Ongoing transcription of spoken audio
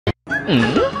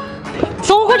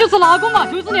说过就是那个嘛，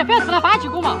就是你不要吃了番茄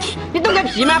锅嘛。你懂个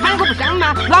屁嘛，番茄锅不香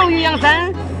嘛，老鱼养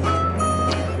生。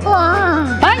哇，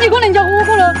番茄锅能叫火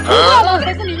锅了，火锅那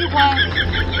才是灵魂。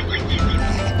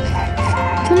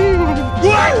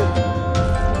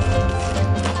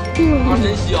好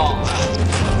珍惜哦。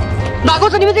那个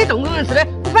是你们这些中国人吃的，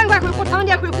反过来可以喝汤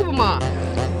的，可以喝不嘛？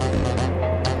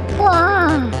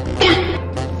哇！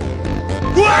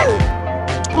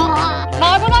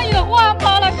那个哪有得喝啊？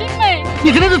麻辣鲜梅。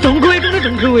你真的是重口味中的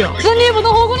重口味啊！是你不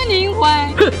懂火锅的灵魂。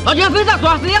哼，那就要分啥说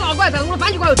啊？是你拿过来在我的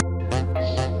番茄锅头。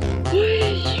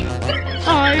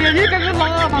哎呀，你这个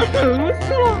辣嘛，臭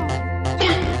死了！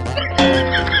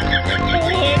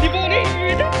你把我的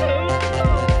鱼都臭死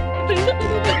了！真的，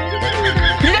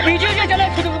你在啤酒里面加点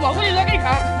臭豆腐嘛，我就拿给你看。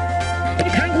你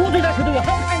看我嘴上臭豆腐好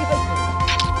看也好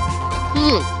吃。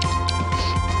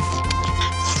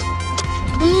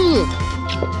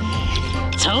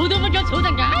臭豆腐就要臭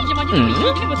成干净嘛，你们啤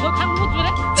酒里面臭看我做的。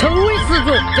臭味十足，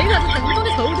这才是正宗的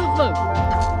臭豆腐。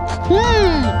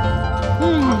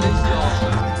好珍惜哦。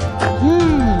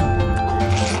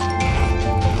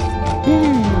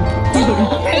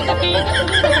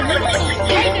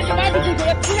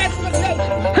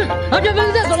那就粉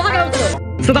丝说哪个好吃？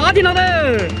吃大点了的。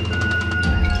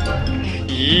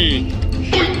咦？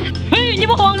嘿，你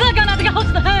们黄热干了，这个好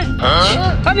吃得很。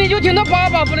他啤酒听到粑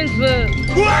粑不能吃。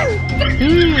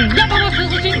要帮我试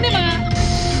试新的吗？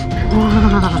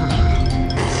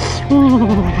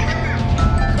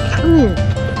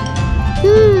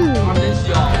好珍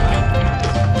惜哦。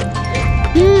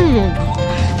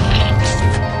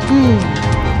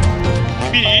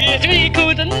这个一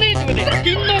口真的做的，顶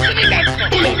到是你敢吃？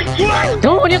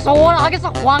都和你说了，那个是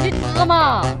黄的芝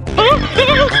麻。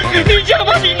你讲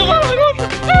把顶到把那个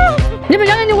你们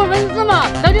两个你问粉丝嘛，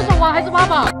到底是黄还是粑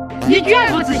粑？你居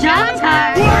然不吃香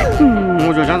菜？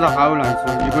我觉得香菜好难吃，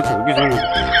一个臭逼生物。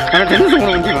难道真的是我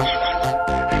的问题吗？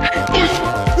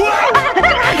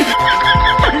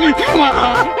哇，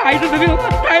还是这个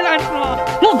太难吃了。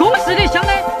我公式里香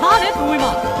的，哪来臭味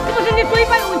嘛？这不是你嘴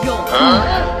巴有问题哦。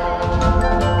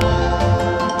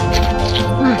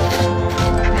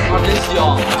好珍惜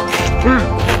哦。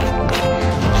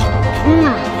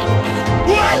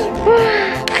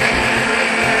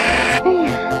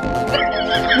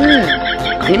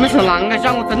你们是啷个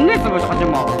想？我真的吃不下去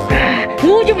嘛。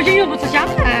我就不信又不吃香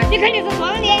菜，你肯定是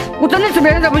装的。我真的吃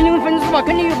别人在问你们粉丝嘛，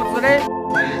肯定有不吃的。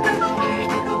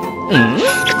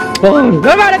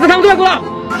老板，来这汤出来过了。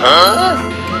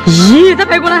咦，这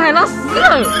排骨呢还拉丝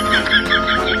了。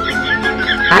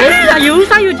哎呀，又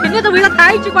酸又甜的，这味道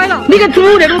太奇怪了。你个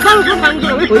猪那种烤出糖出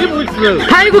来，我会不吃。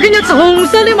排骨肯定要吃红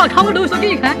色的嘛，看我露手给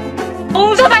你看。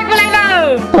红色排骨来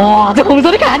了。哇，这红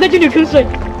色的看到就流口水。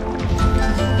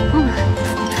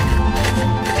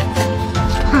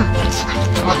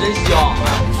好珍惜哦。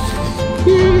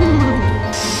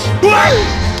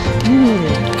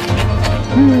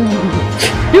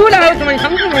比我那好吃嘛？你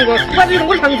汤煮那个，我比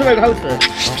我糖醋排骨好吃。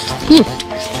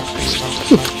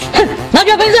那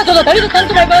就粉丝说说，到底是糖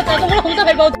醋排骨还是我的红烧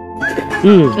排骨？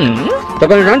这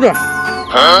个是山竹，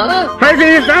还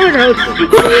是三味好吃。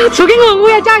出给我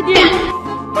也加一点。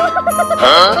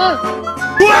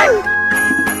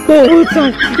我操！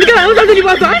你个老上子你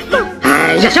把我酸死了！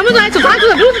哎呀，想不出来吃酸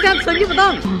子，不是这样吃，你不懂。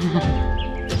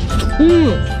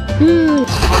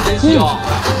好珍惜哦。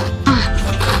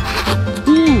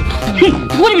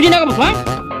我就不听哪个不酸。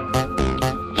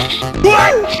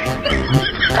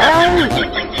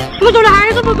我做的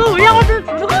还是不够味啊！我是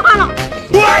吃过饭了。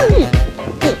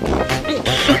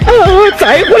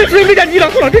再喝的水没叫你了，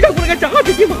我这叫我那个加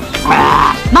进去嘛。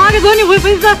哪个说你会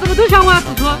粉丝是不是都想我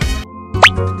付出？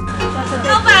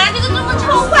老板，这个中午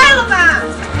臭坏了吧？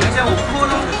原先我不喝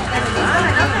了。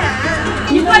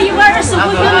一会儿25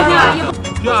分钟。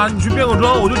对啊，你去变个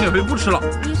装，我就减肥不吃了。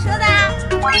你说的啊。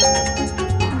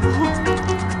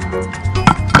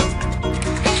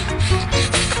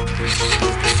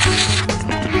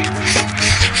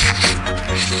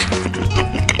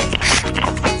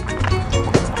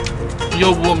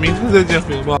要不我明天再减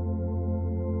肥吧。